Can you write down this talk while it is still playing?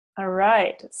All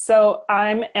right. So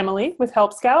I'm Emily with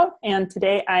Help Scout, and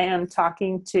today I am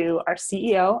talking to our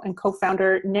CEO and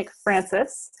co-founder, Nick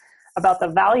Francis, about the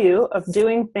value of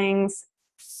doing things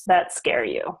that scare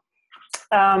you.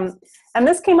 And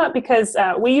this came up because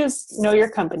we use Know Your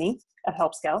Company at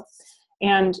Help Scout,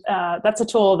 and that's a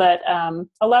tool that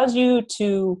allows you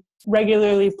to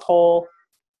regularly poll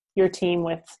your team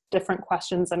with different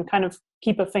questions and kind of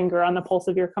keep a finger on the pulse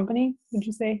of your company. Would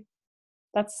you say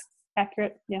that's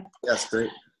accurate? Yeah. Yes, great.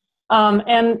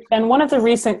 And one of the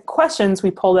recent questions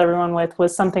we polled everyone with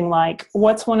was something like,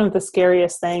 what's one of the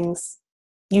scariest things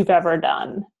you've ever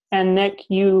done? And Nick,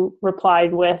 you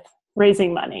replied with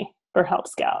raising money for Help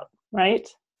Scout, right?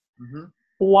 Mm-hmm.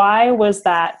 Why was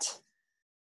that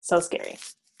so scary?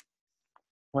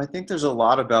 Well, I think there's a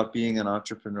lot about being an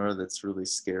entrepreneur that's really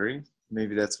scary.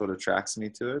 Maybe that's what attracts me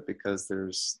to it, because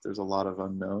there's a lot of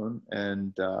unknown.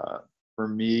 And for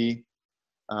me,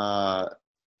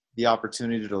 the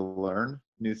opportunity to learn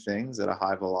new things at a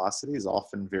high velocity is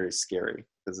often very scary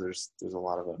because there's a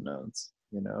lot of unknowns,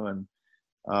 and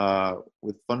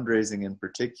with fundraising in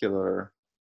particular,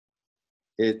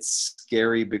 it's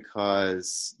scary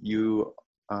because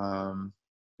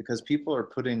because people are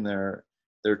putting their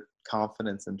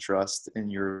confidence and trust in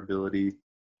your ability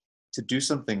to do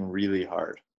something really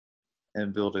hard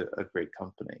and build a great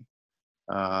company.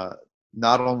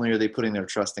 Not only are they putting their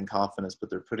trust and confidence, but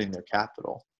they're putting their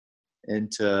capital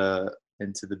into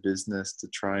the business to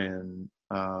try and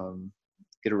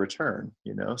get a return.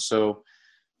 So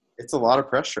it's a lot of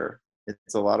pressure.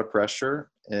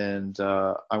 And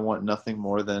I want nothing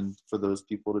more than for those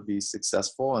people to be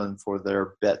successful and for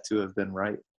their bet to have been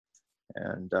right.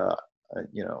 And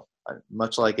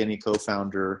much like any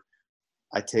co-founder,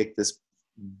 I take this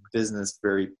business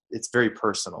it's very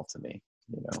personal to me.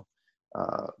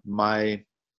 My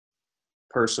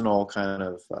personal kind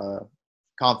of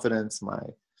confidence,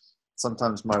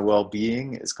 sometimes my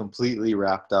well-being is completely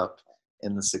wrapped up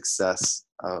in the success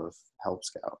of Help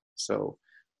Scout. So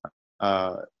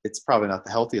it's probably not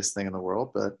the healthiest thing in the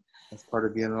world, but that's part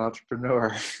of being an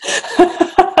entrepreneur.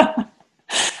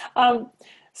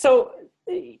 So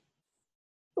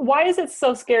why is it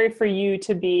so scary for you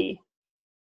to be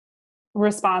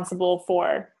responsible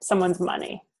for someone's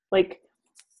money? Like,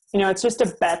 it's just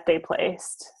a bet they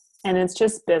placed and it's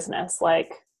just business.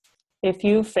 Like, if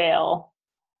you fail,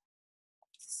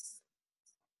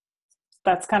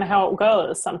 that's kind of how it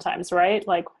goes sometimes, right?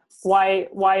 Like, why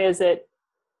is it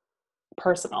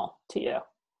personal to you?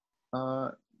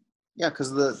 Yeah,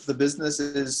 because the business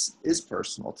is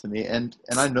personal to me, and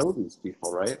I know these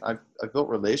people, right? I've built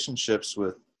relationships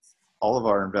with all of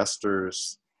our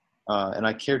investors, and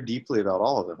I care deeply about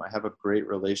all of them. I have a great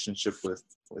relationship with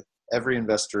every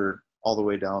investor all the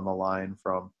way down the line,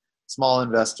 from small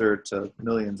investor to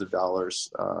millions of dollars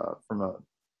from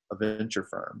a venture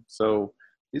firm. So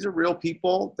these are real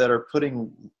people that are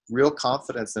putting real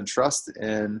confidence and trust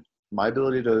in my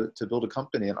ability to build a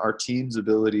company and our team's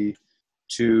ability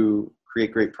to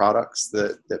create great products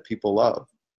that people love.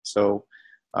 So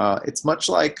it's much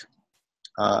like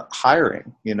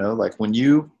hiring, like when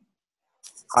you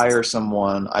hire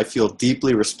someone, I feel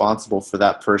deeply responsible for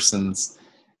that person's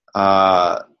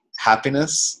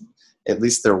happiness, at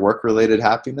least their work-related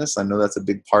happiness. I know that's a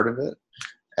big part of it.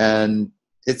 And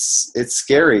it's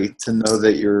scary to know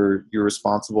that you're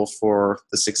responsible for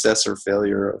the success or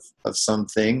failure of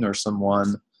something or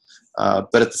someone.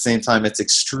 But at the same time, it's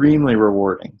extremely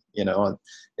rewarding, and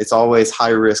it's always high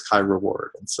risk, high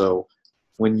reward. And so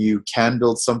when you can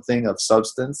build something of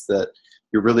substance that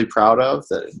you're really proud of,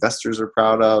 that investors are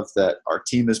proud of, that our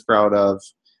team is proud of,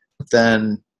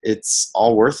 then it's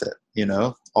all worth it.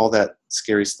 All that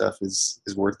scary stuff is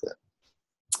worth it.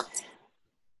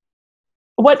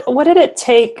 What did it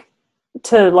take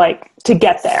to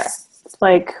get there?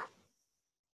 Like,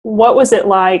 what was it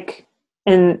like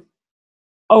in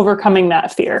overcoming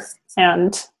that fear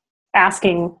and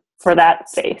asking for that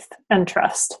faith and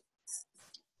trust?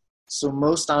 So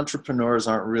most entrepreneurs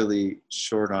aren't really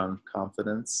short on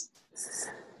confidence.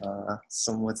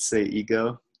 Some would say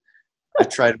ego. I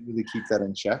try to really keep that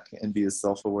in check and be as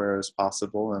self-aware as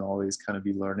possible and always kind of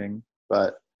be learning.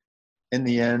 But in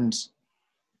the end,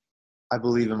 I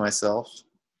believe in myself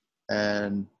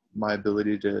and my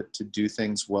ability to do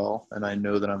things well. And I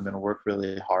know that I'm going to work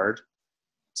really hard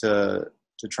to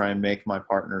try and make my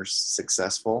partners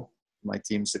successful, my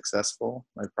team successful,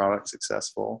 my product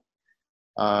successful.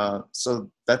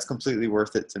 So that's completely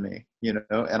worth it to me, and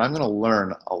I'm going to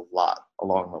learn a lot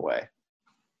along the way.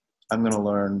 I'm going to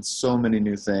learn so many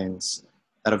new things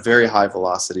at a very high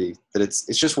velocity that it's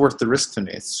just worth the risk to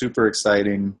me. It's super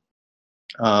exciting.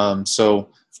 So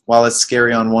while it's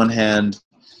scary on one hand,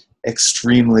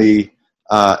 extremely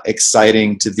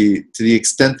exciting to the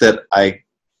extent that I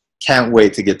can't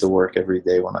wait to get to work every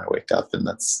day when I wake up. And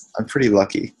I'm pretty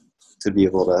lucky to be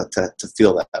able to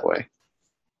feel that way.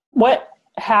 What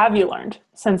have you learned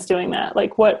since doing that?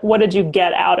 Like what did you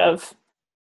get out of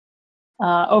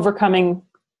overcoming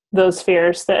those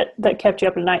fears that kept you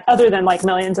up at night, other than like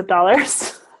millions of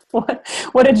dollars?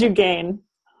 What did you gain?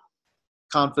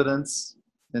 Confidence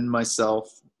in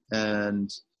myself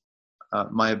and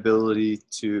my ability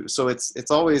to, so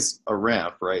it's always a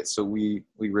ramp, right? So we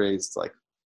raised like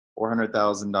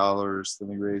 $400,000, then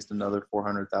we raised another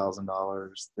 $400,000,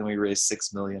 then we raised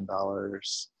 $6 million.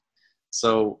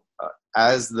 So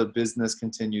as the business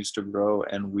continues to grow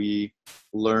and we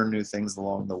learn new things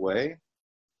along the way,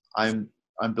 I'm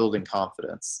building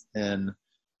confidence in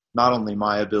not only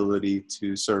my ability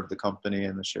to serve the company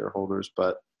and the shareholders,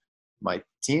 but my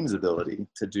team's ability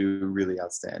to do really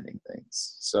outstanding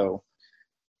things. So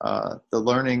the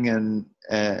learning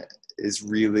is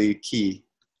really key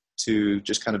to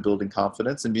just kind of building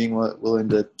confidence and being willing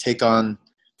to take on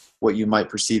what you might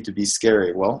perceive to be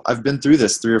scary. Well, I've been through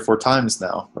this 3 or 4 times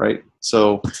now, right?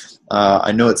 So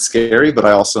I know it's scary, but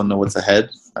I also know what's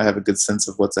ahead. I have a good sense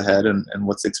of what's ahead and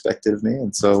what's expected of me.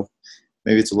 And so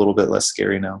maybe it's a little bit less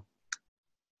scary now.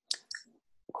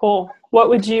 Cool.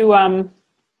 What do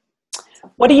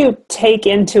you take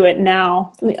into it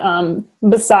now,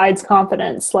 besides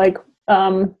confidence? Like,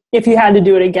 if you had to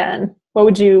do it again, what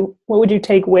would you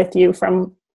take with you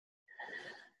from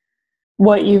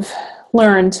what you've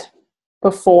learned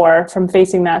before from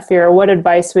facing that fear? What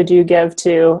advice would you give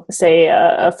to, say,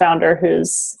 a founder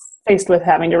who's faced with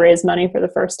having to raise money for the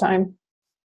first time?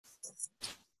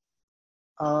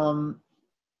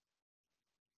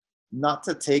 Not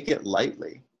to take it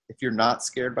lightly. If you're not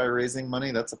scared by raising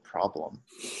money, that's a problem.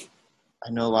 I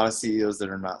know a lot of CEOs that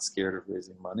are not scared of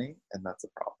raising money, and that's a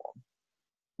problem.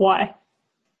 Why?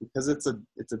 Because it's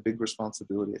a big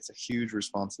responsibility. It's a huge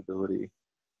responsibility,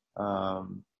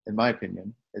 in my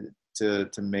opinion, to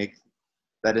make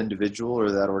that individual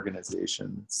or that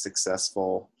organization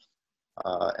successful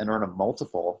and earn a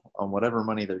multiple on whatever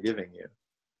money they're giving you.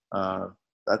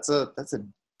 That's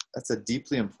a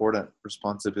deeply important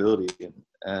responsibility,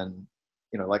 and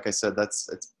you know, like I said,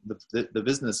 the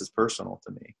business is personal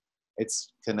to me.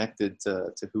 It's connected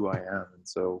to who I am, and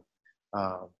so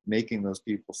making those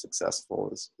people successful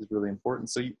is really important.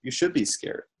 So you should be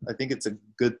scared. I think it's a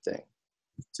good thing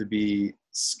to be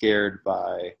scared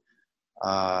by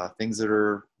things that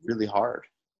are really hard,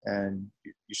 and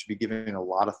you should be giving a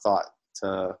lot of thought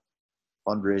to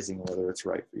fundraising, whether it's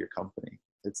right for your company.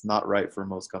 It's not right for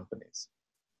most companies.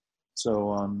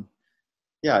 So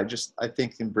yeah, I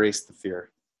think embrace the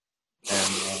fear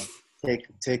and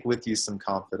take with you some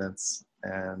confidence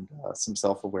and some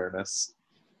self-awareness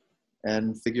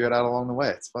and figure it out along the way.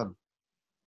 It's fun.